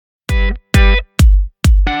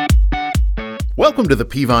Welcome to the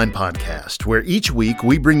Peavine Podcast, where each week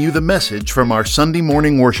we bring you the message from our Sunday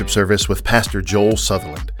morning worship service with Pastor Joel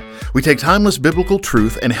Southerland. We take timeless biblical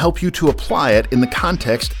truth and help you to apply it in the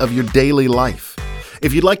context of your daily life.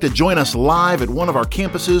 If you'd like to join us live at one of our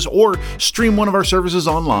campuses or stream one of our services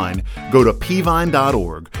online, go to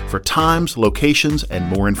peavine.org for times, locations, and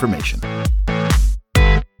more information.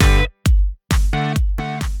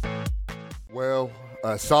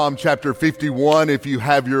 Psalm chapter 51, if you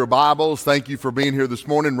have your Bibles, thank you for being here this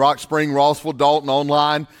morning. Rock Spring, Rossville, Dalton,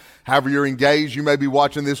 online. However you're engaged, you may be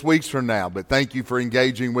watching this weeks from now, but thank you for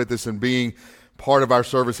engaging with us and being part of our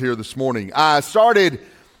service here this morning. I started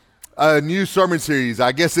a new sermon series.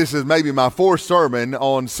 I guess this is maybe my fourth sermon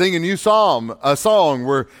on Sing a New Psalm, a song.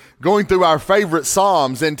 We're going through our favorite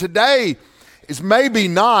Psalms, and today is maybe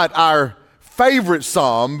not our favorite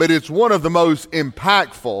Psalm, but it's one of the most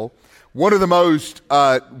impactful, one of the most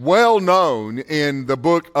well-known in the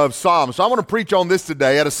book of Psalms. So I want to preach on this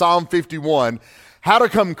today out of Psalm 51, how to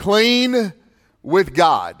come clean with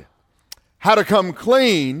God. How to come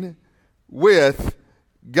clean with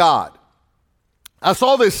God. I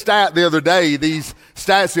saw this stat the other day,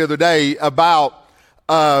 about,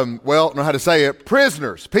 I don't know how to say it,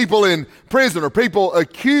 prisoners, people in prison or people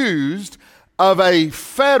accused of a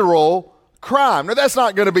federal crime. Now, that's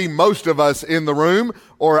not going to be most of us in the room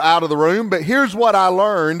or out of the room, but here's what I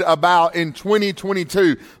learned about in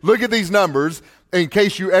 2022. Look at these numbers in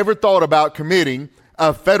case you ever thought about committing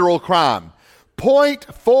a federal crime.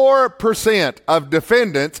 0.4% of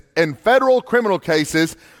defendants in federal criminal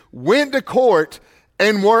cases went to court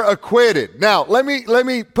and were acquitted. Now, let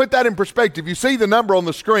me put that in perspective. You see the number on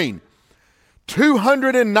the screen.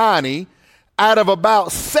 290 out of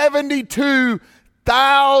about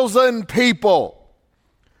 72,000 people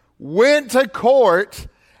went to court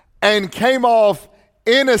and came off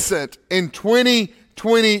innocent in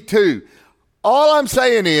 2022. All I'm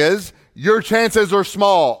saying is your chances are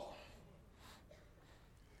small.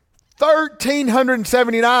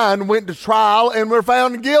 1,379 went to trial and were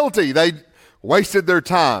found guilty. They wasted their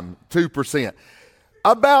time, 2%.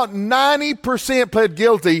 About 90% pled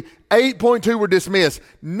guilty, 8.2 were dismissed.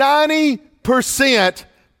 90%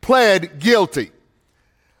 pled guilty.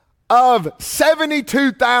 Of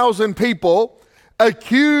 72,000 people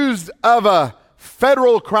accused of a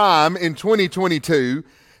federal crime in 2022,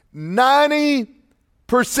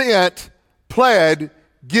 90% pled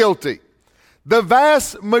guilty. The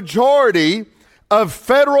vast majority of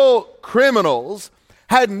federal criminals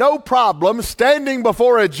had no problem standing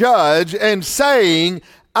before a judge and saying,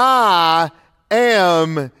 I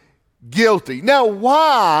am guilty. Now,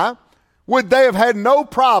 why would they have had no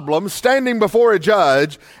problem standing before a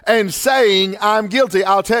judge and saying, I'm guilty?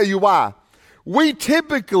 I'll tell you why. We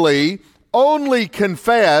typically only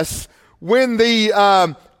confess when the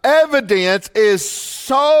evidence is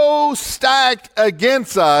so stacked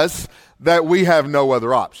against us that we have no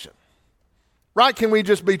other option. Right? Can we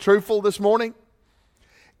just be truthful this morning?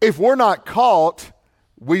 If we're not caught,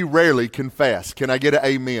 we rarely confess. Can I get an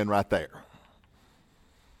amen right there?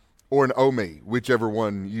 Or an oh me, whichever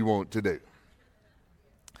one you want to do.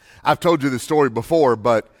 I've told you this story before,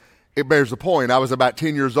 but it bears the point. I was about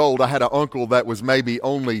 10 years old. I had an uncle that was maybe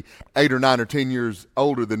only 8 or 9 or 10 years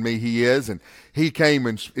older than me, he is, and he came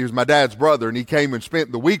and he was my dad's brother, and he came and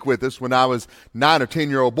spent the week with us when I was 9 or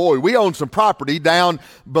 10-year-old boy. We owned some property down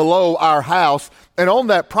below our house, and on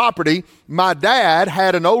that property, my dad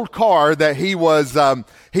had an old car that he was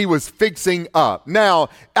fixing up. Now,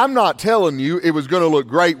 I'm not telling you it was going to look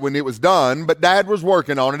great when it was done, but Dad was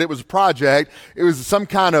working on it. It was a project. It was some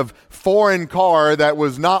kind of foreign car that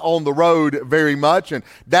was not on the road very much, and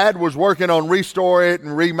Dad was working on restoring it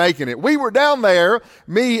and remaking it. We were down there,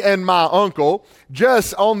 me and my uncle,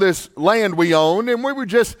 just on this land we owned, and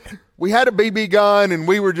we had a BB gun, and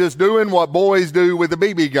we were just doing what boys do with a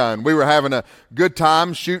BB gun. We were having a good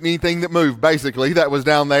time shooting anything that moved, basically, that was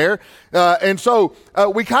down there. And so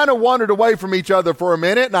we kind of wandered away from each other for a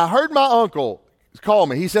minute, and I heard my uncle call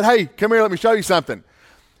me. He said, hey, come here, let me show you something.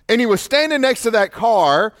 And he was standing next to that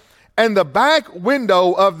car, and the back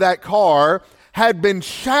window of that car had been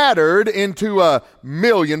shattered into a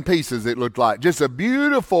million pieces, it looked like. Just a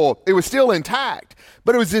beautiful, it was still intact,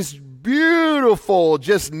 but it was this beautiful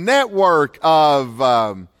just network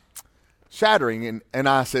of shattering. And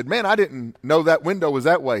I said, man, I didn't know that window was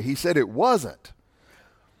that way. He said it wasn't.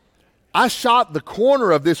 I shot the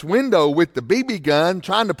corner of this window with the BB gun,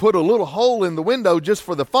 trying to put a little hole in the window just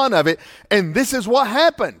for the fun of it, and this is what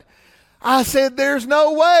happened. I said, there's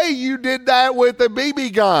no way you did that with a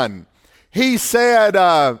BB gun. He said,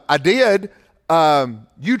 I did.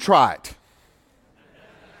 You try it.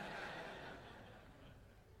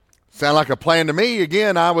 Sound like a plan to me.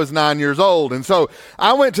 Again, I was 9 years old. And so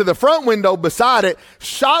I went to the front window beside it,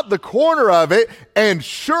 shot the corner of it, and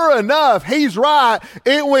sure enough, he's right.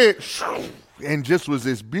 It went and just was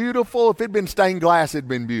this beautiful. If it'd been stained glass, it'd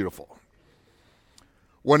been beautiful.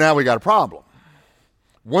 Well, now we got a problem.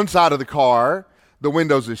 One side of the car, the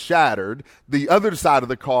windows is shattered. The other side of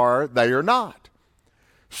the car, they are not.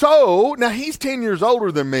 So, now he's 10 years older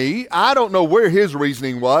than me. I don't know where his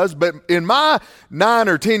reasoning was, but in my 9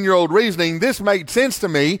 or 10-year-old reasoning, this made sense to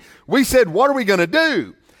me. We said, what are we going to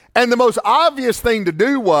do? And the most obvious thing to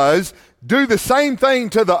do was do the same thing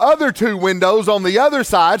to the other two windows on the other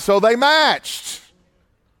side so they matched.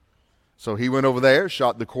 So he went over there,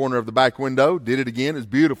 shot the corner of the back window, did it again. It was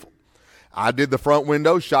beautiful. I did the front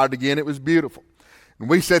window, shot it again. It was beautiful. And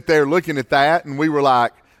we sat there looking at that, and we were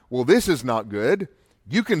like, well, this is not good.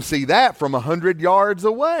 You can see that from 100 yards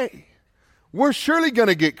away. We're surely going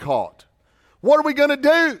to get caught. What are we going to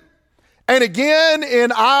do? And again,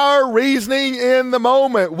 in our reasoning in the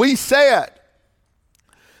moment, we said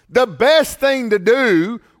the best thing to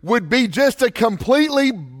do would be just to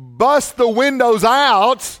completely bust the windows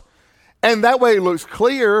out, and that way it looks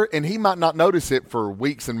clear, and he might not notice it for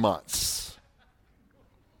weeks and months.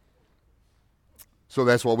 So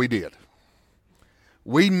that's what we did.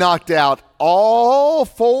 We knocked out all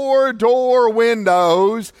 4 door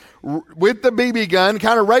windows with the BB gun,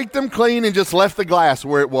 kind of raked them clean and just left the glass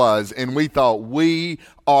where it was. And we thought, we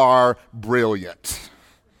are brilliant.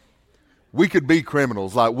 We could be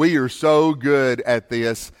criminals. Like, we are so good at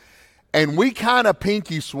this. And we kind of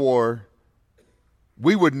pinky swore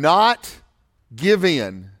we would not give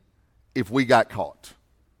in if we got caught.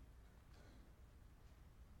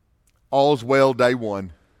 All's well, day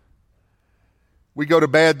one. We go to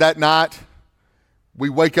bed that night. We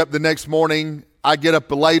wake up the next morning. I get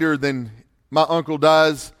up later than my uncle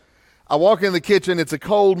does. I walk in the kitchen. It's a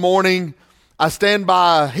cold morning. I stand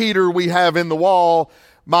by a heater we have in the wall.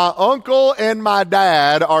 My uncle and my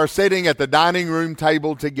dad are sitting at the dining room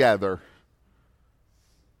table together.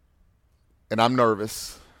 And I'm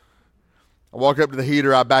nervous. I walk up to the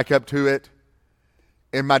heater. I back up to it.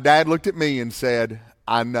 And my dad looked at me and said,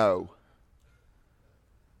 I know.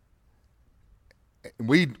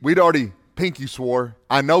 We'd already pinky swore.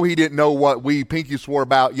 I know he didn't know what we pinky swore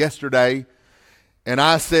about yesterday. And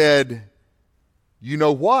I said, you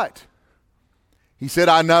know what? He said,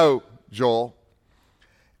 I know, Joel.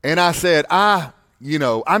 And I said, I'm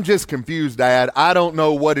just confused, Dad. I don't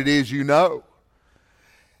know what it is you know.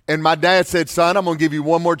 And my dad said, son, I'm going to give you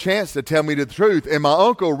one more chance to tell me the truth. And my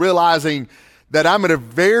uncle, realizing that I'm at a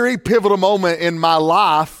very pivotal moment in my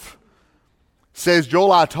life, says,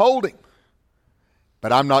 Joel, I told him.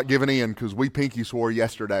 But I'm not giving in because we pinky swore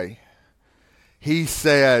yesterday. He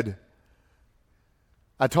said,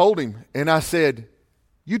 I told him. And I said,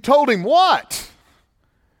 you told him what?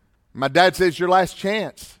 My dad said, it's your last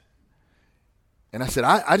chance. And I said,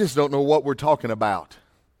 I just don't know what we're talking about.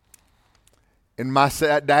 And my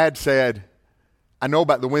dad said, I know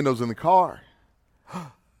about the windows in the car.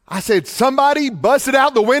 I said, somebody busted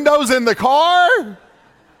out the windows in the car?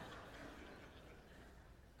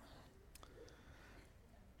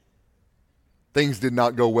 Things did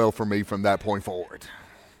not go well for me from that point forward.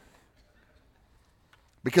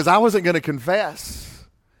 Because I wasn't going to confess.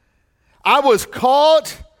 I was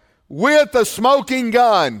caught with a smoking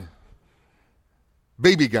gun,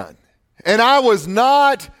 BB gun. And I was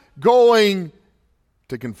not going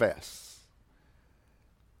to confess.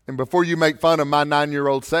 And before you make fun of my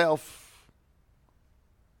 9-year-old self,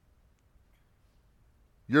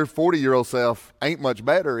 your 40-year-old self ain't much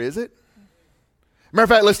better, is it? Matter of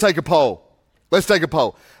fact, let's take a poll. Let's take a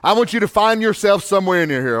poll. I want you to find yourself somewhere in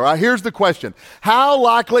here, all right? Here's the question. How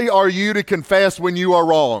likely are you to confess when you are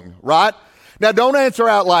wrong, right? Now, don't answer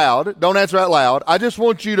out loud. Don't answer out loud. I just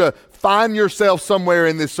want you to find yourself somewhere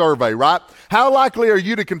in this survey, right? How likely are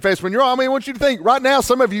you to confess when you're wrong? I want you to think. Right now,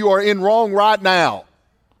 some of you are in wrong right now,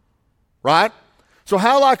 right? So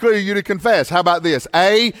how likely are you to confess? How about this?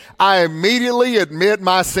 A, I immediately admit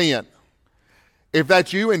my sin. If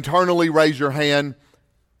that's you, internally raise your hand.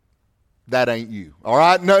 That ain't you. All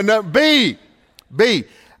right? No. B,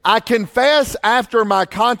 I confess after my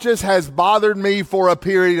conscience has bothered me for a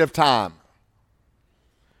period of time.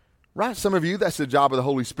 Right? Some of you, that's the job of the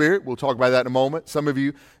Holy Spirit. We'll talk about that in a moment. Some of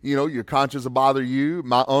you, your conscience will bother you.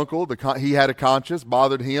 My uncle, he had a conscience,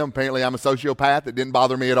 bothered him. Apparently, I'm a sociopath. It didn't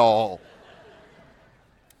bother me at all.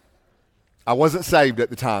 I wasn't saved at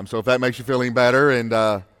the time, so if that makes you feel any better,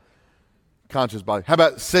 and conscience body. How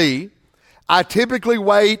about C? I typically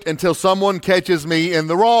wait until someone catches me in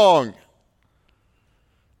the wrong.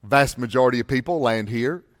 Vast majority of people land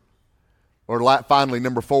here. Or finally,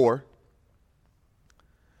 number 4,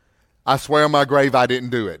 I swear on my grave I didn't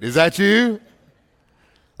do it. Is that you?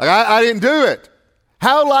 Like, I didn't do it.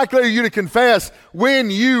 How likely are you to confess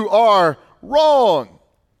when you are wrong?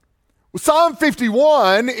 Well, Psalm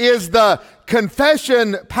 51 is the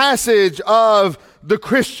confession passage of the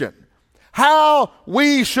Christian. How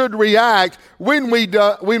we should react when we've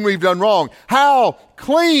done wrong. How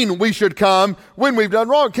clean we should come when we've done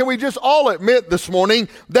wrong. Can we just all admit this morning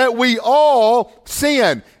that we all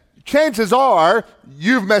sin? Chances are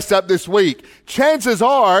you've messed up this week. Chances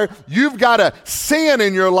are you've got a sin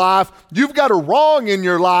in your life. You've got a wrong in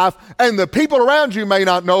your life, and the people around you may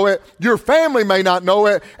not know it. Your family may not know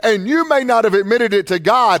it, and you may not have admitted it to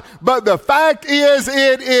God. But the fact is,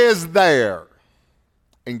 it is there.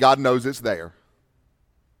 And God knows it's there.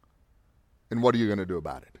 And what are you going to do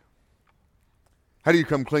about it? How do you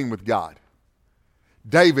come clean with God?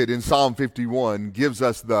 David in Psalm 51 gives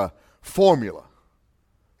us the formula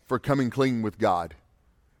for coming clean with God.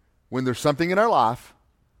 When there's something in our life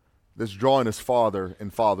that's drawing us farther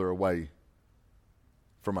and farther away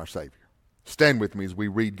from our Savior. Stand with me as we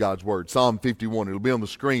read God's Word. Psalm 51. It'll be on the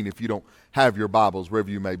screen if you don't have your Bibles, wherever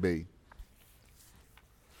you may be.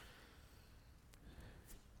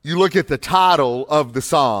 You look at the title of the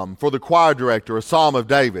psalm for the choir director, a psalm of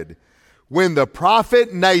David, when the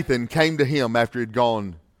prophet Nathan came to him after he'd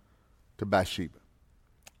gone to Bathsheba.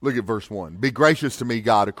 Look at verse 1. Be gracious to me,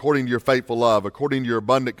 God, according to your faithful love, according to your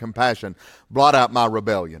abundant compassion, blot out my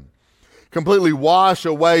rebellion. Completely wash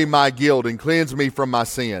away my guilt and cleanse me from my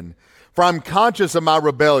sin. For I'm conscious of my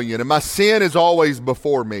rebellion, and my sin is always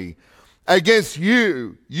before me. Against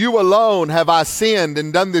you, you alone have I sinned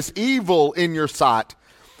and done this evil in your sight.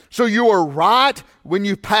 So you are right when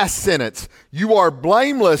you pass sentence. You are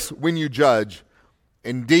blameless when you judge.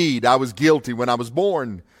 Indeed, I was guilty when I was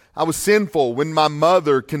born. I was sinful when my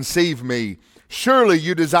mother conceived me. Surely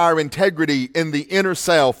you desire integrity in the inner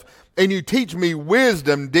self, and you teach me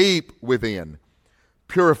wisdom deep within.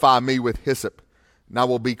 Purify me with hyssop, and I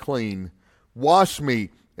will be clean. Wash me,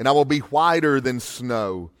 and I will be whiter than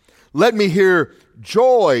snow. Let me hear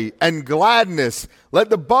joy and gladness. Let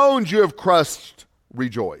the bones you have crushed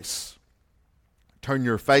rejoice. Turn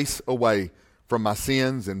your face away from my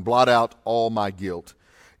sins and blot out all my guilt.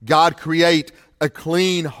 God, create a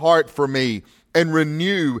clean heart for me and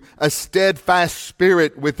renew a steadfast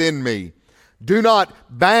spirit within me. Do not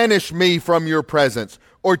banish me from your presence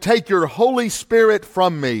or take your Holy Spirit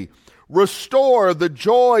from me. Restore the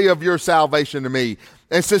joy of your salvation to me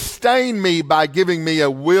and sustain me by giving me a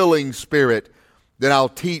willing spirit. Then I'll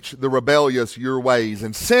teach the rebellious your ways,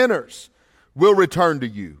 and sinners will return to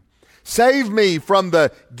you. Save me from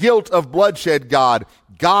the guilt of bloodshed, God,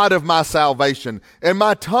 God of my salvation, and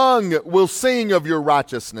my tongue will sing of your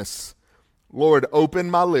righteousness. Lord,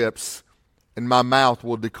 open my lips, and my mouth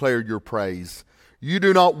will declare your praise. You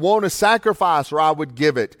do not want a sacrifice, or I would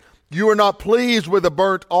give it. You are not pleased with a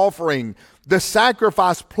burnt offering. The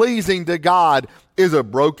sacrifice pleasing to God is a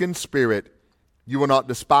broken spirit. You will not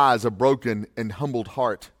despise a broken and humbled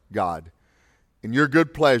heart, God. In your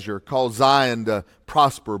good pleasure, cause Zion to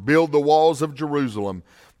prosper. Build the walls of Jerusalem.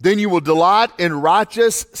 Then you will delight in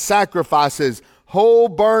righteous sacrifices, whole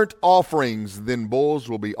burnt offerings. Then bulls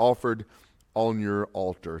will be offered on your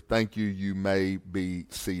altar. Thank you. You may be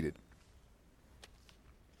seated.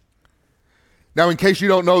 Now, in case you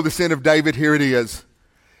don't know the sin of David, here it is.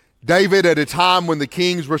 David, at a time when the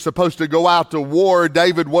kings were supposed to go out to war,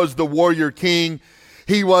 David was the warrior king.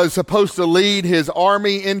 He was supposed to lead his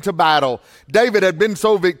army into battle. David had been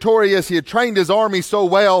so victorious. He had trained his army so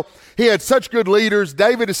well. He had such good leaders.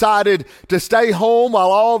 David decided to stay home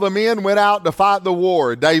while all the men went out to fight the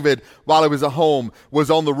war. David, while he was at home,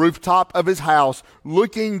 was on the rooftop of his house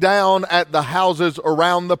looking down at the houses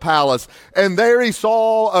around the palace. And there he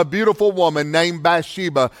saw a beautiful woman named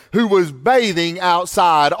Bathsheba who was bathing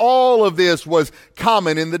outside. All of this was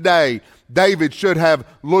common in the day. David should have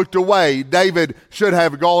looked away. David should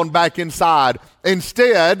have gone back inside.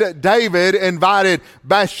 Instead, David invited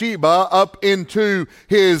Bathsheba up into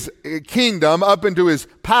his kingdom, up into his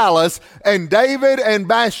palace, and David and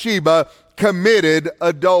Bathsheba committed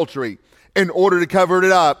adultery. In order to cover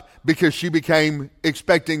it up, because she became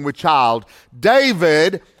expecting with child,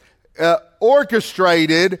 David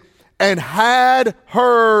orchestrated and had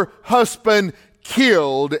her husband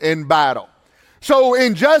killed in battle. So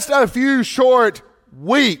in just a few short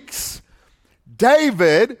weeks,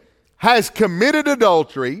 David has committed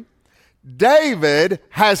adultery, David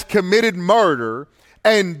has committed murder,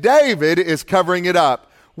 and David is covering it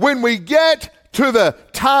up. When we get to the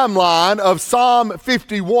timeline of Psalm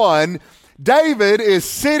 51, David is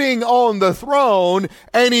sitting on the throne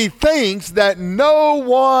and he thinks that no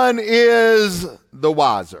one is the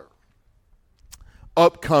wiser.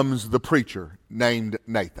 up comes the preacher named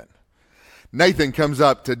Nathan. Nathan comes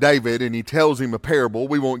up to David and he tells him a parable.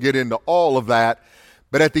 We won't get into all of that,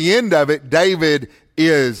 but at the end of it, David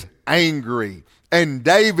is angry. And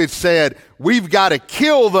David said, we've got to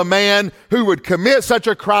kill the man who would commit such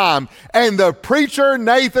a crime. And the preacher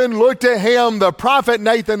Nathan looked at him, the prophet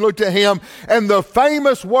Nathan looked at him, and the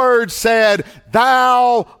famous words said,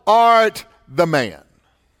 thou art the man.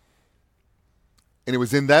 And it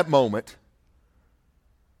was in that moment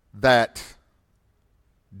that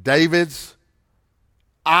David's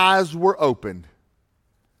eyes were opened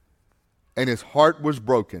and his heart was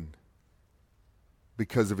broken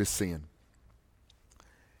because of his sin.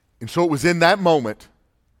 And so it was in that moment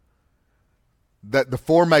that the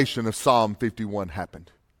formation of Psalm 51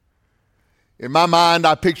 happened. In my mind,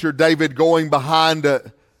 I pictured David going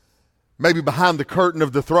maybe behind the curtain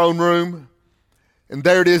of the throne room. And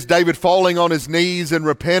there it is, David falling on his knees in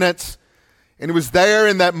repentance. And it was there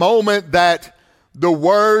in that moment that the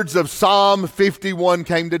words of Psalm 51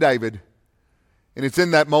 came to David. And it's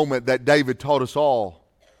in that moment that David taught us all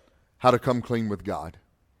how to come clean with God.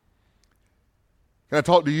 Can I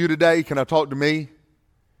talk to you today? Can I talk to me?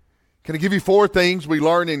 Can I give you 4 things we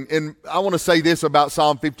learn? And I want to say this about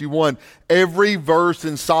Psalm 51. Every verse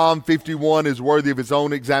in Psalm 51 is worthy of its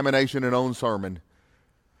own examination and own sermon.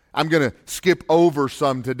 I'm going to skip over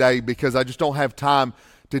some today because I just don't have time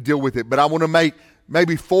to deal with it. But I want to make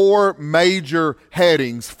maybe 4 major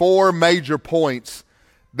headings, 4 major points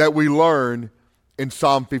that we learn in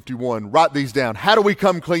Psalm 51. Write these down. How do we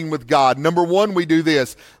come clean with God? Number 1, we do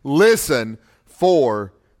this. Listen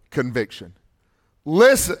for conviction.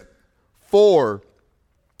 Listen for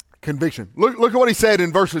conviction. Look at what he said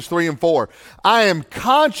in verses 3 and 4. I am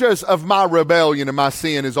conscious of my rebellion and my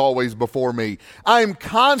sin is always before me. I am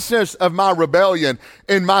conscious of my rebellion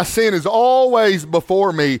and my sin is always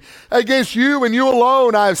before me. Against you and you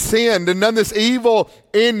alone I have sinned and done this evil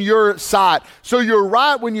in your sight. So you're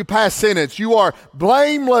right when you pass sentence. You are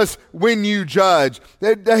blameless when you judge.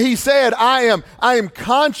 He said, I am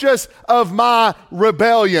conscious of my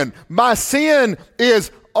rebellion. My sin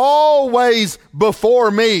is always before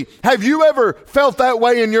me. Have you ever felt that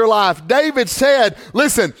way in your life? David said,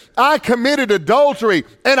 listen, I committed adultery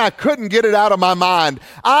and I couldn't get it out of my mind.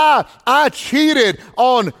 I cheated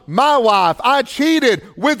on my wife. I cheated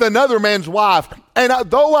with another man's wife.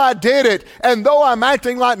 And though I did it, and though I'm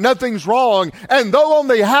acting like nothing's wrong, and though on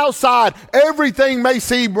the outside everything may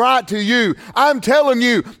seem right to you, I'm telling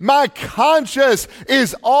you, my conscience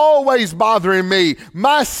is always bothering me.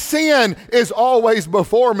 My sin is always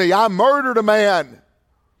before me. I murdered a man.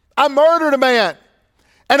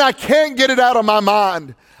 And I can't get it out of my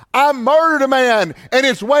mind. I murdered a man and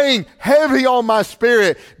it's weighing heavy on my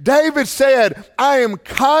spirit. David said, I am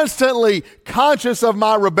constantly conscious of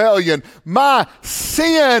my rebellion. My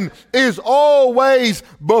sin is always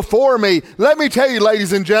before me. Let me tell you,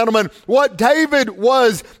 ladies and gentlemen, what David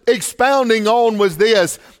was expounding on was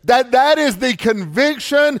this, that is the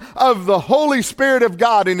conviction of the Holy Spirit of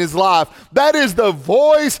God in his life. That is the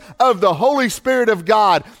voice of the Holy Spirit of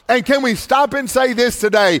God. And can we stop and say this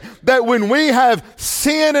today, that when we have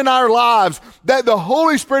sin in our lives, that the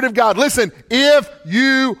Holy Spirit of God, listen, if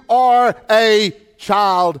you are a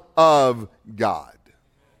child of God.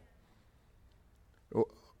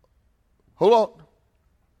 Hold on.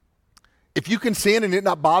 If you can sin and it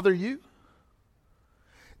not bother you,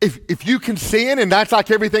 if you can sin and that's like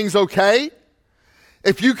everything's okay,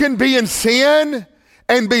 if you can be in sin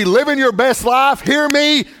and be living your best life, hear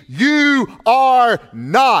me, you are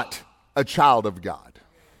not a child of God.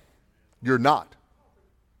 You're not.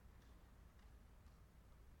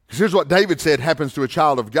 Because here's what David said happens to a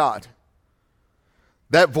child of God.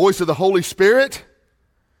 That voice of the Holy Spirit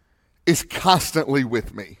is constantly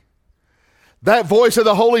with me. That voice of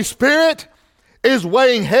the Holy Spirit is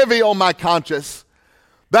weighing heavy on my conscience.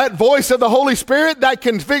 That voice of the Holy Spirit, that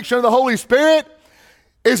conviction of the Holy Spirit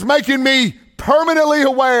is making me permanently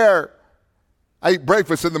aware. I eat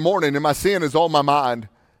breakfast in the morning and my sin is on my mind.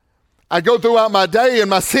 I go throughout my day and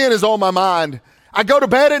my sin is on my mind. I go to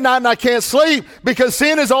bed at night and I can't sleep because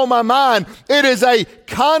sin is on my mind. It is a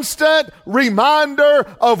constant reminder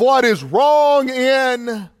of what is wrong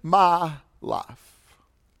in my life.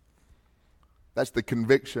 That's the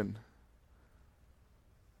conviction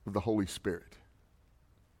of the Holy Spirit.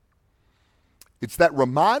 It's that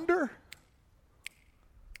reminder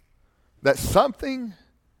that something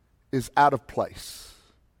is out of place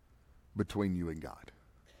between you and God.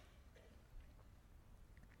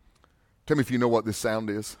 Tell me if you know what this sound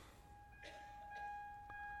is.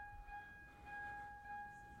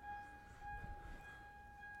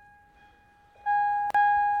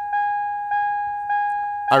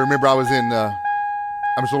 I remember I was in,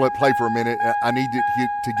 I'm just going to let it play for a minute. I need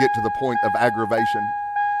to get to the point of aggravation.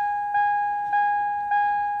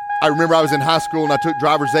 I remember I was in high school and I took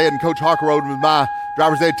driver's ed, and Coach Harkerode was my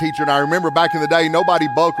driver's ed teacher. And I remember back in the day, nobody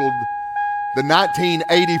buckled. The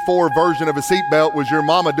 1984 version of a seatbelt was your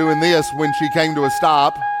mama doing this when she came to a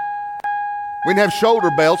stop. We didn't have shoulder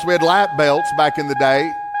belts. We had lap belts back in the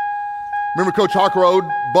day. Remember Coach Harkerode,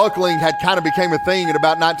 buckling had kind of became a thing in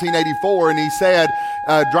about 1984, and he said,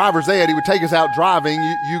 driver's ed, he would take us out driving.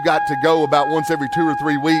 You got to go about once every 2 or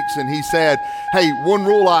 3 weeks, and he said, hey, one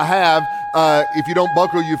rule I have, if you don't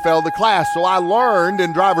buckle, you fail the class. So I learned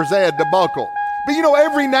in driver's ed to buckle. But you know,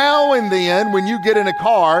 every now and then when you get in a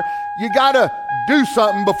car, you got to do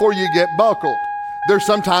something before you get buckled. There's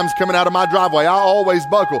sometimes coming out of my driveway, I always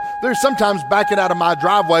buckle. There's sometimes backing out of my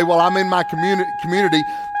driveway while I'm in my community.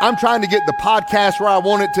 I'm trying to get the podcast where I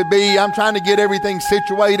want it to be. I'm trying to get everything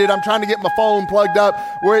situated. I'm trying to get my phone plugged up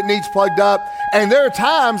where it needs plugged up. And there are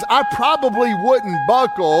times I probably wouldn't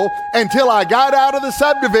buckle until I got out of the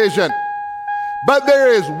subdivision. But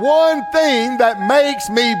there is one thing that makes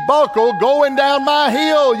me buckle going down my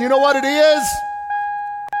hill. You know what it is?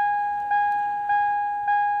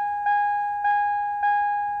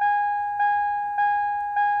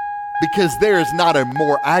 Because there is not a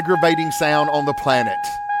more aggravating sound on the planet.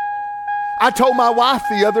 I told my wife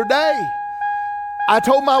the other day,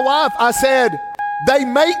 I said, they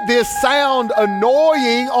make this sound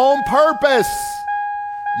annoying on purpose.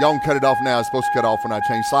 Y'all can cut it off now. It's supposed to cut off when I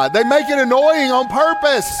change slide. They make it annoying on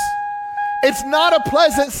purpose. It's not a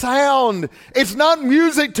pleasant sound. It's not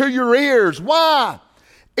music to your ears. Why?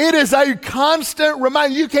 It is a constant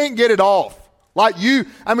reminder. You can't get it off. You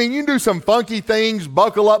can do some funky things,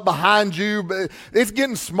 buckle up behind you, but it's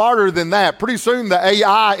getting smarter than that. Pretty soon the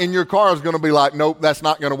AI in your car is going to be like, nope, that's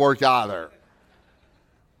not going to work either.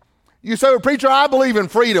 You say, well, preacher, I believe in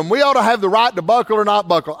freedom. We ought to have the right to buckle or not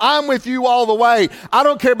buckle. I'm with you all the way. I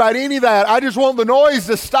don't care about any of that. I just want the noise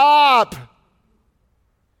to stop.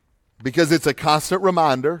 Because it's a constant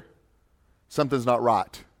reminder something's not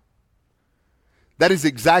right. That is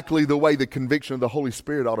exactly the way the conviction of the Holy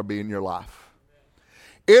Spirit ought to be in your life.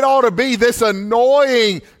 It ought to be this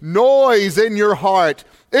annoying noise in your heart.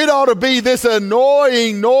 It ought to be this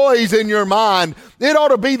annoying noise in your mind. It ought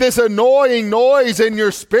to be this annoying noise in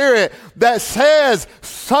your spirit that says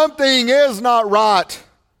something is not right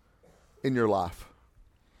in your life.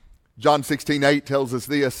 John 16:8 tells us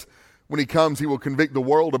this. When he comes, he will convict the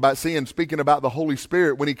world about sin. Speaking about the Holy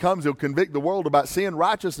Spirit, when he comes, he'll convict the world about sin,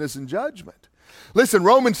 righteousness, and judgment. Listen,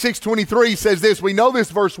 Romans 6:23 says this. We know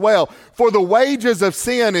this verse well. For the wages of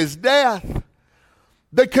sin is death.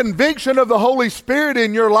 The conviction of the Holy Spirit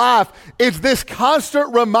in your life is this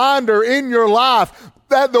constant reminder in your life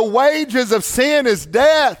that the wages of sin is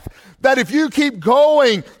death. That if you keep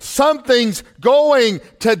going, something's going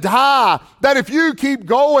to die. That if you keep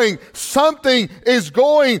going, something is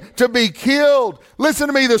going to be killed. Listen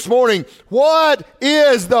to me this morning. What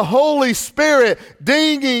is the Holy Spirit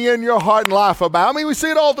dinging in your heart and life about? I mean, we see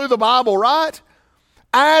it all through the Bible, right?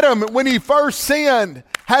 Adam, when he first sinned,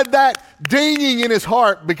 had that dinging in his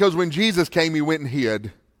heart because when Jesus came, he went and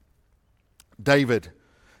hid. David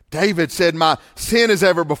said, my sin is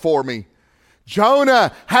ever before me.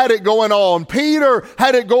 Jonah had it going on. Peter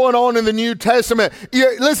had it going on in the New Testament.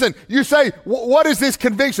 Listen, you say, what is this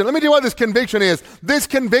conviction? Let me tell you what this conviction is. This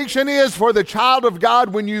conviction is for the child of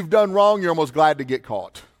God when you've done wrong, you're almost glad to get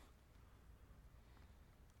caught.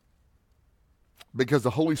 Because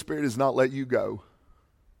the Holy Spirit has not let you go.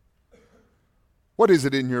 What is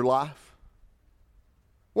it in your life?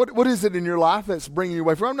 What is it in your life that's bringing you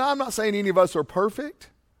away from? I'm not saying any of us are perfect.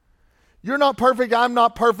 You're not perfect. I'm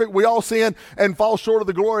not perfect. We all sin and fall short of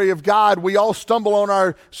the glory of God. We all stumble on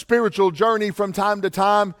our spiritual journey from time to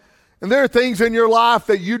time. And there are things in your life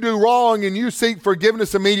that you do wrong and you seek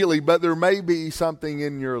forgiveness immediately, but there may be something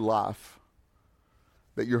in your life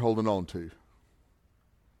that you're holding on to.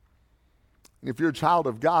 And if you're a child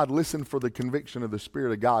of God, listen for the conviction of the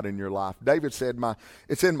Spirit of God in your life. David said,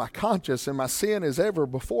 it's in my conscience and my sin is ever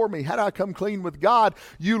before me. How do I come clean with God?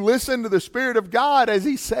 You listen to the Spirit of God as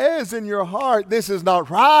he says in your heart, this is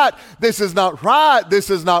not right, this is not right,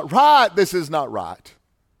 this is not right, this is not right.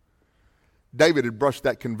 David had brushed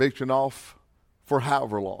that conviction off for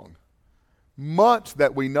however long. Months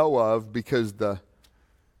that we know of because the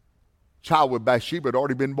child with Bathsheba had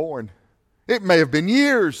already been born. It may have been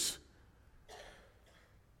years.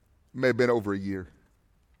 It may have been over a year.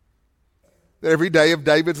 That every day of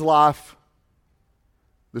David's life,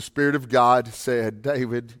 the Spirit of God said,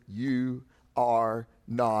 David, you are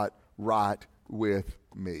not right with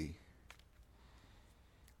me.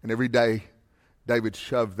 And every day, David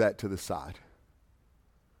shoved that to the side.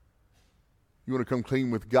 You want to come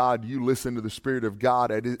clean with God, you listen to the Spirit of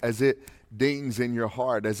God as it dings in your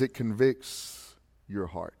heart, as it convicts your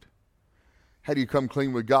heart. How do you come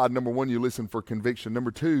clean with God? Number one, you listen for conviction.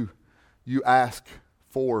 Number two, you ask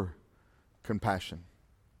for compassion.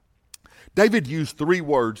 David used three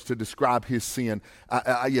words to describe his sin.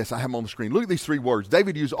 Yes, I have them on the screen. Look at these three words.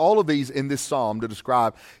 David used all of these in this psalm to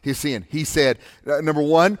describe his sin. He said, number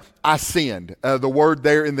one, I sinned. The word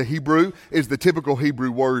there in the Hebrew is the typical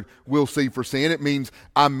Hebrew word we'll see for sin. It means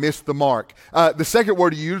I missed the mark. The second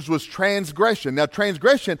word he used was transgression. Now,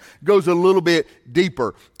 transgression goes a little bit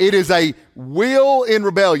deeper. It is a will in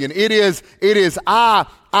rebellion. It is I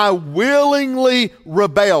willingly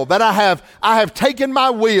rebel. That I have taken my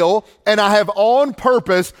will and I have on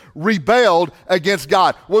purpose rebelled against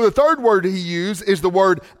God. Well, the third word he used is the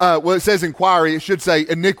word, it says inquiry, it should say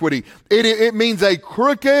iniquity. It means a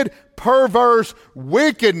crooked, perverse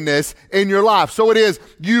wickedness in your life. So it is,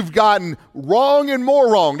 you've gotten wrong and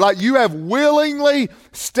more wrong. Like you have willingly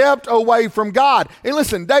stepped away from God. And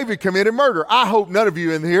listen, David committed murder. I hope none of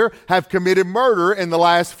you in here have committed murder in the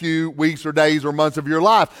last few weeks or days or months of your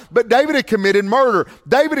life. But David had committed murder.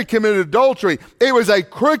 David had committed adultery. It was a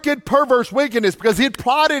crooked, perverse wickedness because he had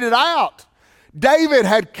plotted it out. David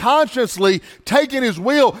had consciously taken his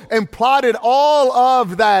will and plotted all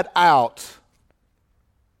of that out.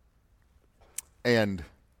 And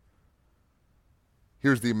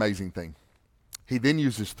here's the amazing thing. He then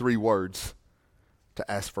uses three words to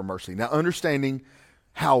ask for mercy. Now, understanding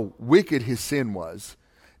how wicked his sin was,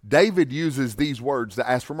 David uses these words to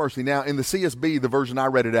ask for mercy. Now, in the CSB, the version I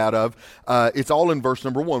read it out of, it's all in verse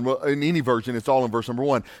number 1. Well, in any version, it's all in verse number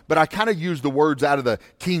 1. But I kind of use the words out of the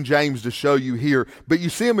King James to show you here. But you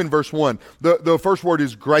see them in verse 1. The first word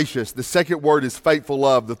is gracious. The second word is faithful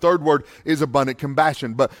love. The third word is abundant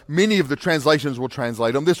compassion. But many of the translations will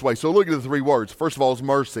translate them this way. So look at the three words. First of all is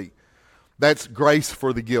mercy. That's grace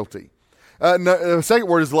for the guilty. The second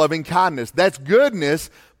word is loving kindness. That's goodness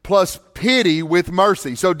plus pity with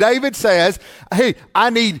mercy. So David says, hey, I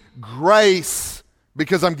need grace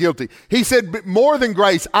because I'm guilty. He said, more than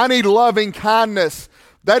grace, I need loving kindness.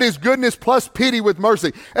 That is goodness plus pity with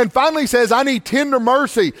mercy. And finally he says, I need tender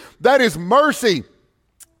mercy. That is mercy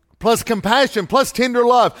plus compassion plus tender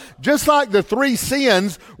love. Just like the three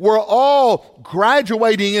sins were all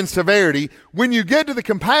graduating in severity, when you get to the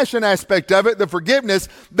compassion aspect of it, the forgiveness,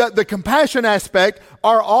 the compassion aspect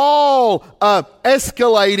are all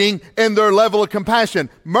escalating in their level of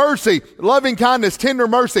compassion. Mercy, loving kindness, tender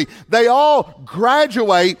mercy, they all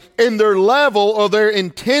graduate in their level or their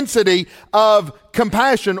intensity of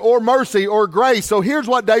compassion or mercy or grace. So here's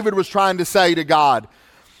what David was trying to say to God.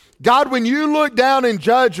 God, when you look down and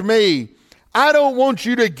judge me, I don't want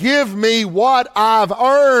you to give me what I've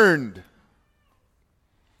earned.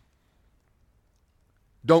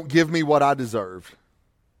 Don't give me what I deserve.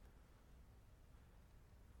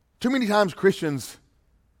 Too many times Christians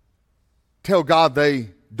tell God they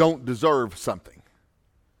don't deserve something.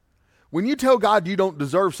 When you tell God you don't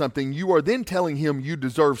deserve something, you are then telling him you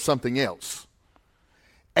deserve something else.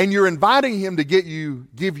 And you're inviting him to give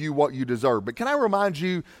you what you deserve. But can I remind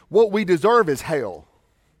you, what we deserve is hell.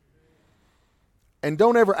 And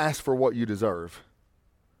don't ever ask for what you deserve.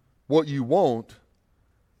 What you want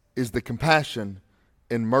is the compassion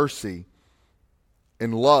and mercy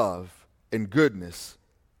and love and goodness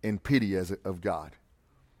and pity of God.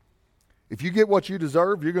 If you get what you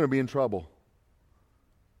deserve, you're going to be in trouble.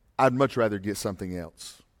 I'd much rather get something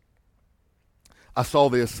else. I saw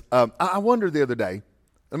this. I wondered the other day.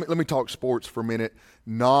 Let me talk sports for a minute.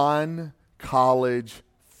 Non-college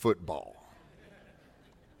football.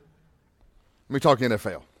 Let me talk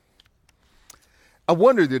NFL. I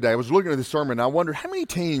wondered the other day, I was looking at this sermon, and I wondered how many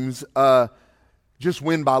teams just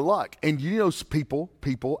win by luck. And you know,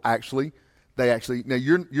 people actually, now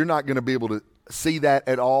you're not going to be able to see that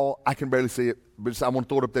at all. I can barely see it, but I want to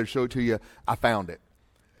throw it up there to show it to you. I found it.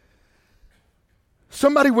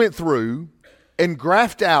 Somebody went through and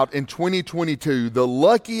graphed out in 2022 the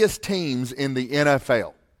luckiest teams in the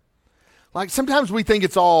NFL. Like sometimes we think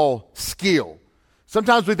it's all skill.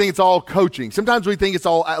 Sometimes we think it's all coaching. Sometimes we think it's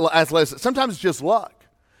all athletics. Sometimes it's just luck.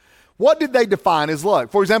 What did they define as luck?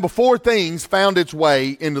 For example, 4 things found its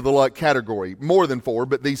way into the luck category. More than 4,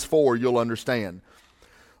 but these 4 you'll understand.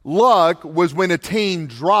 Luck was when a team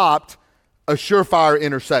dropped a surefire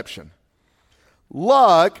interception.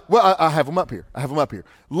 Luck, well, I have them up here.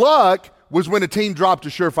 Luck was when a team dropped a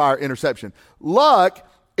surefire interception. Luck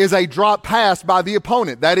is a drop pass by the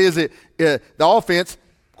opponent. That is, the offense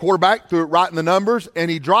Quarterback threw it right in the numbers, and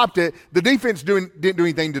he dropped it. The defense didn't do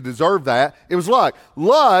anything to deserve that. It was luck.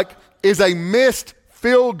 Luck is a missed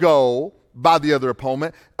field goal by the other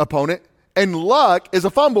opponent, and luck is a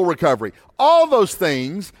fumble recovery. All those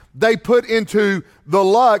things they put into the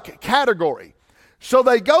luck category. So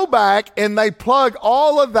they go back and they plug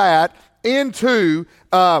all of that into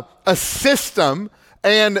a system,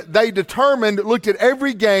 and they looked at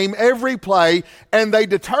every game, every play, and they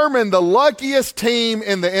determined the luckiest team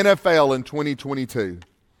in the NFL in 2022.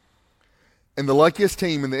 And the luckiest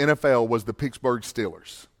team in the NFL was the Pittsburgh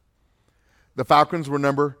Steelers. The Falcons were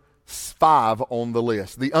number 5 on the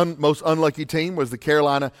list. The most unlucky team was the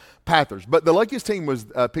Carolina Panthers. But the luckiest team was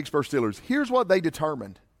Pittsburgh Steelers. Here's what they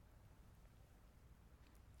determined.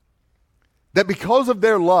 That because of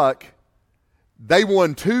their luck, they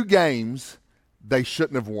won 2 games they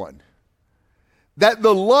shouldn't have won. That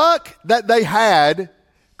the luck that they had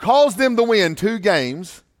caused them to win 2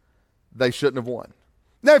 games they shouldn't have won.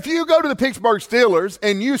 Now, if you go to the Pittsburgh Steelers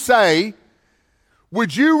and you say,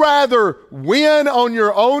 would you rather win on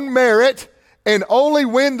your own merit and only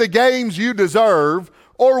win the games you deserve,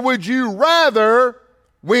 or would you rather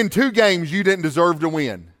win 2 games you didn't deserve to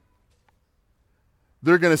win?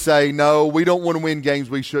 They're going to say, no, we don't want to win games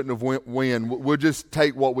we shouldn't have win. We'll just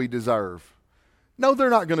take what we deserve. No,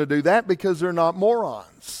 they're not going to do that because they're not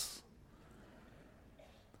morons.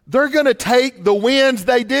 They're going to take the wins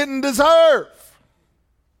they didn't deserve.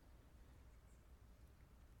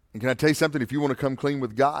 And can I tell you something? If you want to come clean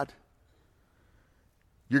with God,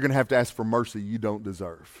 you're going to have to ask for mercy you don't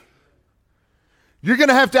deserve. You're going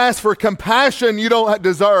to have to ask for compassion you don't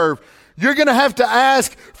deserve. You're going to have to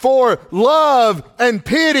ask for love and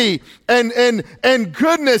pity and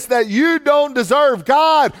goodness that you don't deserve.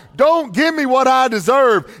 God, don't give me what I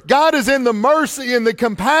deserve. God is in the mercy and the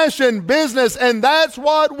compassion business, and that's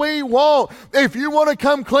what we want. If you want to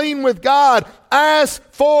come clean with God, ask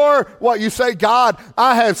for what you say. God,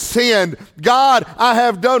 I have sinned. God, I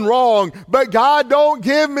have done wrong. But God, don't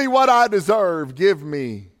give me what I deserve. Give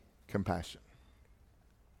me compassion.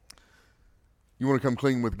 You want to come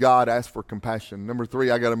clean with God, ask for compassion. Number 3,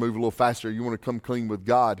 I got to move a little faster. You want to come clean with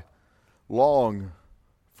God, long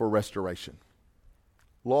for restoration.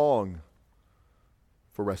 Long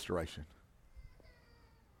for restoration.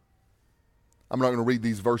 I'm not going to read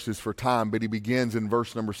these verses for time, but he begins in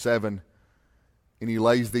verse number 7, and he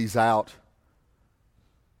lays these out,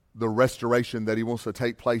 the restoration that he wants to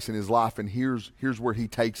take place in his life, and here's where he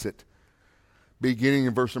takes it. Beginning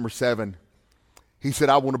in verse number 7, he said,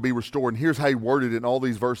 I want to be restored. And here's how he worded it in all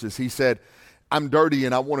these verses. He said, I'm dirty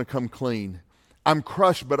and I want to come clean. I'm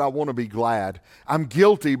crushed, but I want to be glad. I'm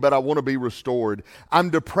guilty, but I want to be restored.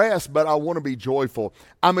 I'm depressed, but I want to be joyful.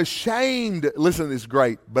 I'm ashamed, listen, this is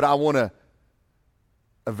great, but I want to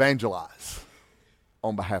evangelize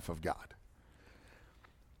on behalf of God.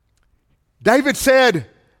 David said,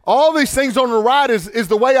 all these things on the right is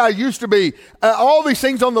the way I used to be. All these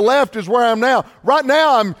things on the left is where I am now. Right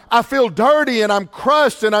now, I feel dirty and I'm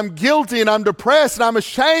crushed and I'm guilty and I'm depressed and I'm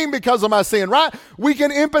ashamed because of my sin, right? We can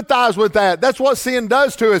empathize with that. That's what sin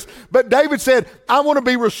does to us. But David said, I want to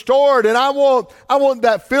be restored, and I want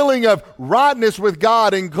that feeling of rightness with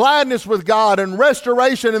God and gladness with God and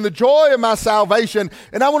restoration and the joy of my salvation.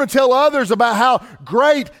 And I want to tell others about how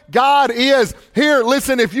great God is. Here,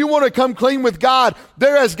 listen, if you want to come clean with God,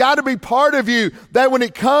 there has got to be part of you that when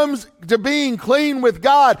it comes to being clean with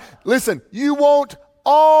God, listen, you want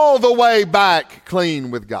all the way back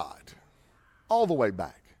clean with God. All the way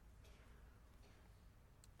back.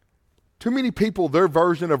 Too many people, their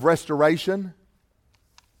version of restoration,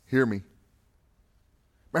 hear me.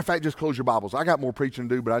 Matter of fact, just close your Bibles. I got more preaching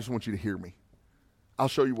to do, but I just want you to hear me. I'll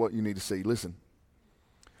show you what you need to see. Listen.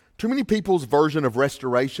 Too many people's version of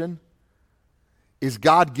restoration is,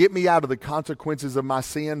 God, get me out of the consequences of my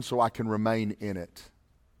sin so I can remain in it.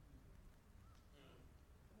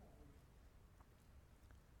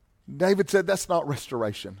 David said, that's not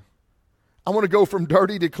restoration. I want to go from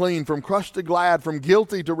dirty to clean, from crushed to glad, from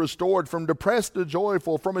guilty to restored, from depressed to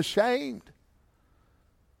joyful, from ashamed.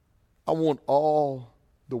 I want all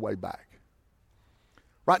the way back.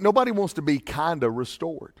 Right? Nobody wants to be kind of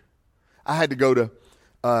restored. I had to go to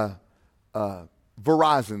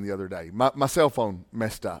Verizon the other day. My cell phone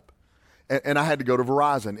messed up. And I had to go to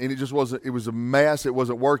Verizon. And it was a mess. It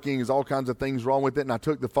wasn't working. There's all kinds of things wrong with it. And I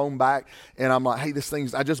took the phone back. And I'm like, hey,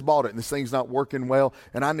 I just bought it. And this thing's not working well.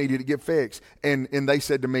 And I needed to get fixed. And they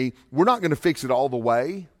said to me, we're not going to fix it all the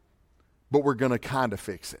way, but we're going to kind of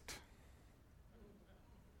fix it.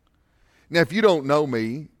 Now, if you don't know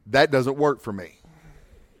me, that doesn't work for me.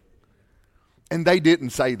 And they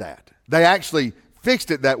didn't say that. They actually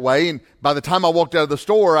fixed it that way. And by the time I walked out of the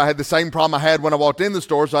store, I had the same problem I had when I walked in the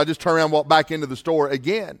store. So I just turned around and walked back into the store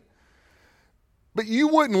again. But you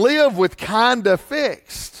wouldn't live with kind of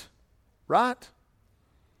fixed, right?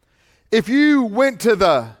 If you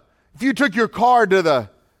took your car to the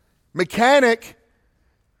mechanic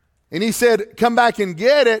and he said, come back and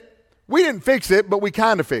get it, we didn't fix it, but we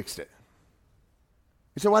kind of fixed it.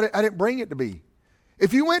 You say, well, I didn't bring it to be.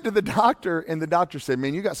 If you went to the doctor and the doctor said,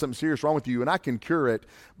 man, you got something serious wrong with you and I can cure it,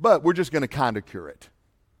 but we're just going to kind of cure it.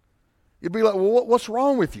 You'd be like, well, what's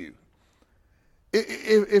wrong with you?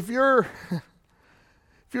 If your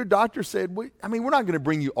doctor said, we're not going to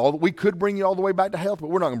bring you we could bring you all the way back to health, but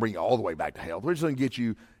we're not going to bring you all the way back to health. We're just going to get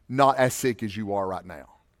you not as sick as you are right now.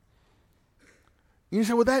 You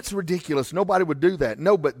say, well, that's ridiculous. Nobody would do that.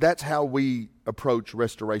 No, but that's how we approach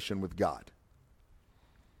restoration with God.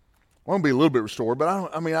 I want to be a little bit restored, but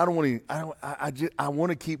I want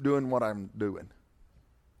to keep doing what I'm doing.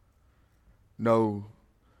 No,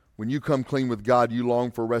 when you come clean with God, you long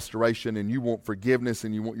for restoration and you want forgiveness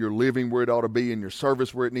and you want your living where it ought to be and your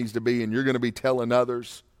service where it needs to be, and you're going to be telling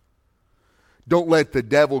others. Don't let the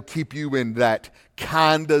devil keep you in that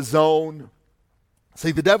kinda zone.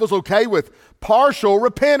 See, the devil's okay with partial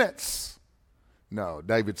repentance. No,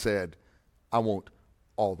 David said, I want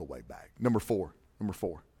all the way back. Number four,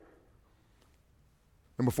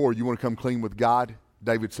 you want to come clean with God?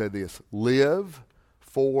 David said this, live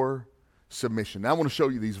for submission. Now I want to show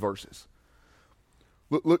you these verses.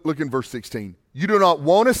 Look in verse 16. You do not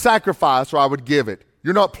want a sacrifice, or I would give it.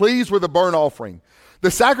 You're not pleased with a burnt offering. The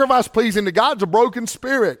sacrifice pleasing to God is a broken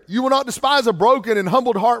spirit. You will not despise a broken and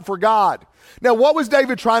humbled heart for God. Now, what was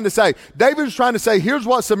David trying to say? David was trying to say, here's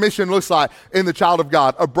what submission looks like in the child of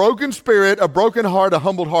God. A broken spirit, a broken heart, a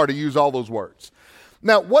humbled heart. He used all those words.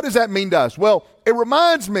 Now, what does that mean to us? Well, it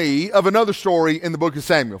reminds me of another story in the book of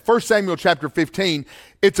Samuel. 1 Samuel chapter 15.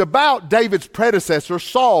 It's about David's predecessor,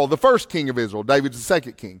 Saul, the first king of Israel. David's the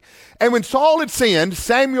second king. And when Saul had sinned,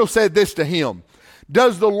 Samuel said this to him.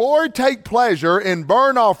 Does the Lord take pleasure in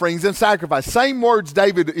burnt offerings and sacrifice? Same words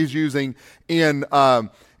David is using in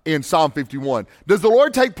Psalm 51. Does the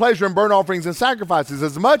Lord take pleasure in burnt offerings and sacrifices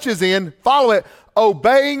as much as in, follow it,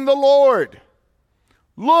 obeying the Lord?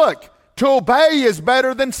 Look, to obey is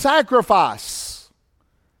better than sacrifice.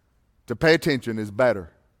 To pay attention is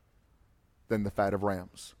better than the fat of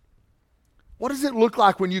rams. What does it look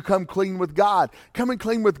like when you come clean with God? Coming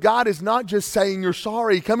clean with God is not just saying you're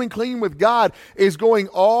sorry. Coming clean with God is going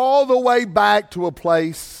all the way back to a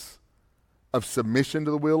place of submission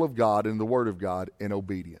to the will of God and the Word of God and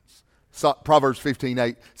obedience. So, Proverbs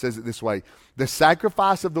 15:8 says it this way, the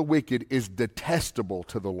sacrifice of the wicked is detestable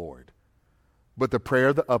to the Lord, but the prayer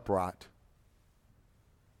of the upright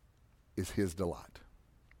is His delight.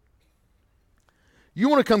 You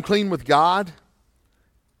want to come clean with God?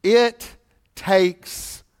 It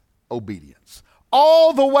takes obedience.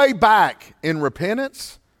 All the way back in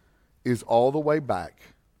repentance is all the way back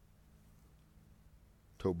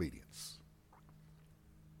to obedience.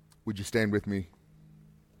 Would you stand with me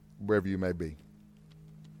wherever you may be?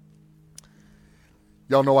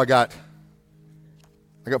 Y'all know I got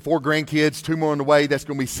 4 grandkids, 2 more on the way. That's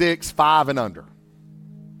going to be 6, 5, and under.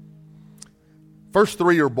 First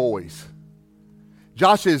 3 are boys.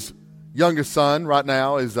 Josh's youngest son right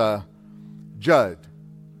now is Judd.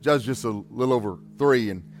 Judd's just a little over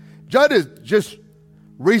 3. And Judd has just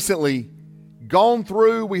recently gone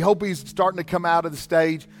through. We hope he's starting to come out of the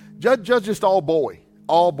stage. Judd's just all boy.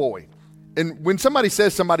 All boy. And when somebody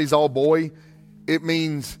says somebody's all boy, it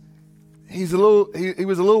means he was a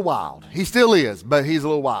little wild. He still is, but he's a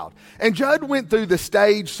little wild. And Judd went through the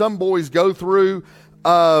stage some boys go through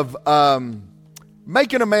of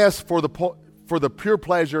making a mess for the pure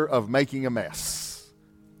pleasure of making a mess.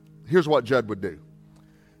 Here's what Judd would do.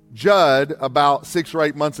 Judd, about 6 or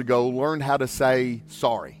 8 months ago, learned how to say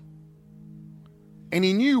sorry. And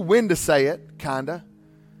he knew when to say it, kinda.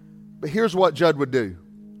 But here's what Judd would do.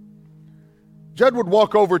 Judd would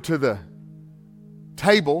walk over to the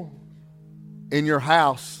table in your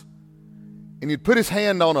house, and he'd put his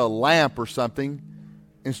hand on a lamp or something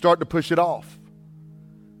and start to push it off.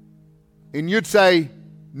 And you'd say,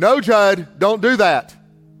 no, Judd, don't do that.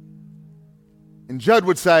 And Judd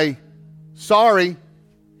would say, sorry.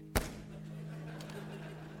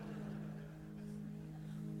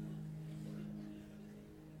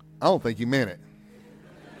 I don't think he meant it.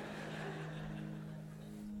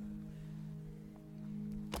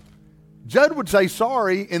 Judd would say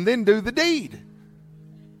sorry and then do the deed.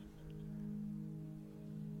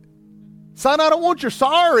 Son, I don't want your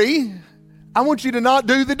sorry. I want you to not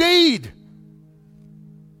do the deed.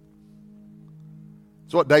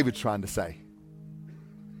 That's what David's trying to say.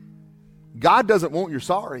 God doesn't want your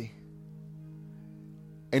sorry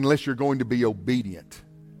unless you're going to be obedient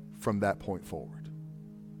from that point forward.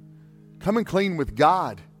 Coming clean with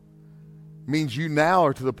God means you now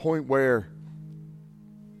are to the point where,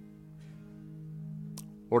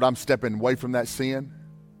 Lord, I'm stepping away from that sin.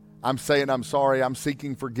 I'm saying I'm sorry. I'm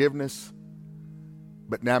seeking forgiveness.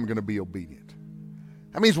 But now I'm going to be obedient.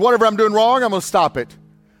 That means whatever I'm doing wrong, I'm going to stop it.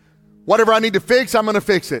 Whatever I need to fix, I'm going to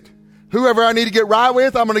fix it. Whoever I need to get right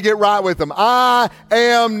with, I'm going to get right with them. I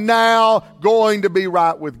am now going to be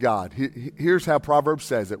right with God. Here's how Proverbs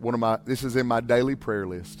says it. This is in my daily prayer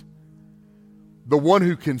list. The one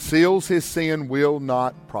who conceals his sin will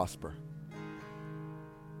not prosper.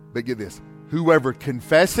 But get this. Whoever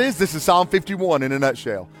confesses, this is Psalm 51 in a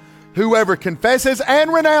nutshell. Whoever confesses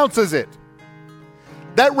and renounces it.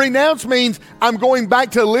 That renounce means I'm going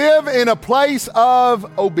back to live in a place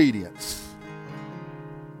of obedience.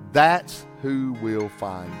 That's who will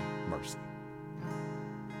find mercy.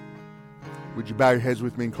 Would you bow your heads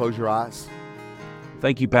with me and close your eyes?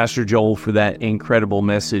 Thank you, Pastor Joel, for that incredible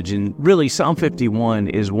message. And really, Psalm 51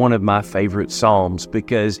 is one of my favorite Psalms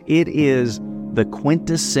because it is the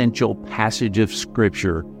quintessential passage of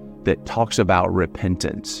Scripture that talks about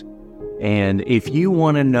repentance. And if you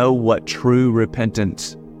want to know what true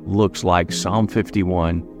repentance looks like, Psalm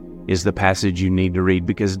 51 is the passage you need to read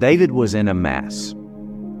because David was in a mess.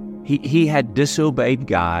 He had disobeyed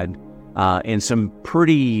God in some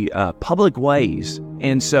pretty public ways.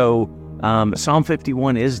 And so Psalm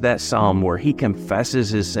 51 is that psalm where he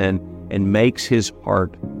confesses his sin and makes his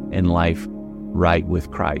heart and life right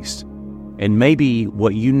with Christ. And maybe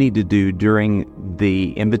what you need to do during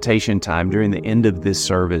the invitation time, during the end of this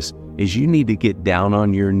service, is you need to get down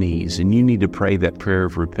on your knees and you need to pray that prayer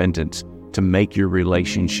of repentance to make your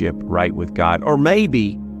relationship right with God. Or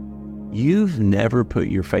maybe you've never put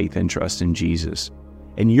your faith and trust in Jesus,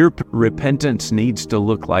 and your repentance needs to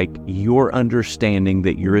look like your understanding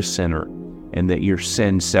that you're a sinner and that your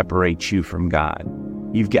sin separates you from God.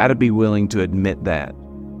 You've got to be willing to admit that.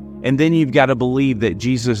 And then you've got to believe that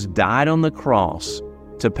Jesus died on the cross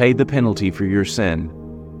to pay the penalty for your sin.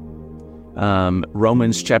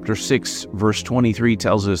 Romans chapter 6, verse 23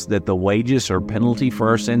 tells us that the wages or penalty for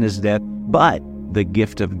our sin is death, but the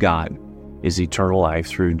gift of God is eternal life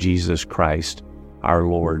through Jesus Christ, our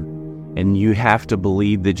Lord. And you have to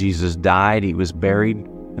believe that Jesus died, he was buried,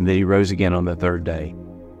 and that he rose again on the third day.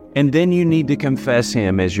 And then you need to confess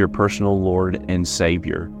him as your personal Lord and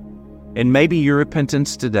Savior. And maybe your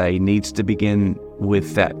repentance today needs to begin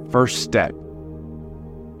with that first step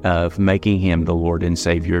of making him the Lord and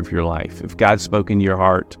Savior of your life. If God's spoken to your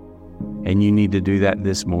heart and you need to do that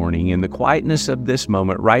this morning, in the quietness of this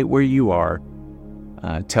moment, right where you are,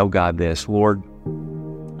 tell God this: Lord,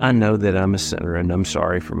 I know that I'm a sinner and I'm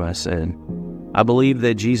sorry for my sin. I believe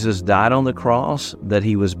that Jesus died on the cross, that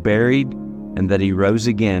he was buried, and that he rose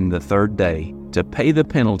again the third day to pay the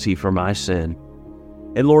penalty for my sin.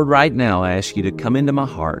 And Lord, right now I ask you to come into my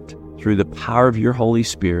heart through the power of your Holy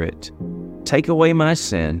Spirit. Take away my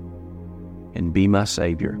sin and be my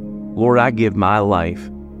Savior. Lord, I give my life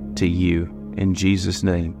to you in Jesus'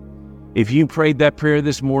 name. If you prayed that prayer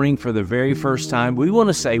this morning for the very first time, we want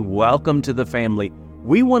to say welcome to the family.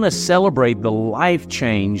 We want to celebrate the life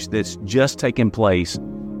change that's just taken place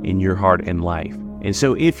in your heart and life. And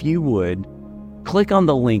so if you would, click on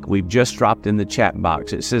the link we've just dropped in the chat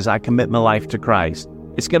box. It says, I commit my life to Christ.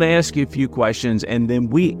 It's going to ask you a few questions, and then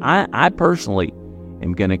I personally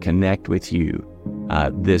am going to connect with you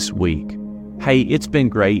this week. Hey, it's been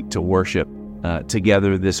great to worship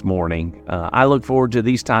together this morning. I look forward to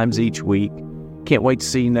these times each week. Can't wait to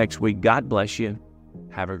see you next week. God bless you.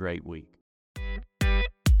 Have a great week.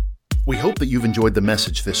 We hope that you've enjoyed the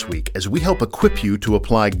message this week as we help equip you to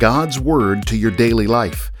apply God's Word to your daily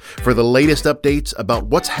life. For the latest updates about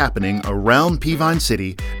what's happening around Peavine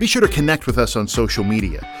City, be sure to connect with us on social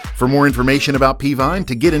media. For more information about Peavine,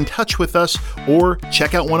 to get in touch with us, or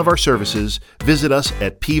check out one of our services, visit us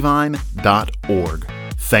at peavine.org.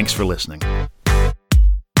 Thanks for listening.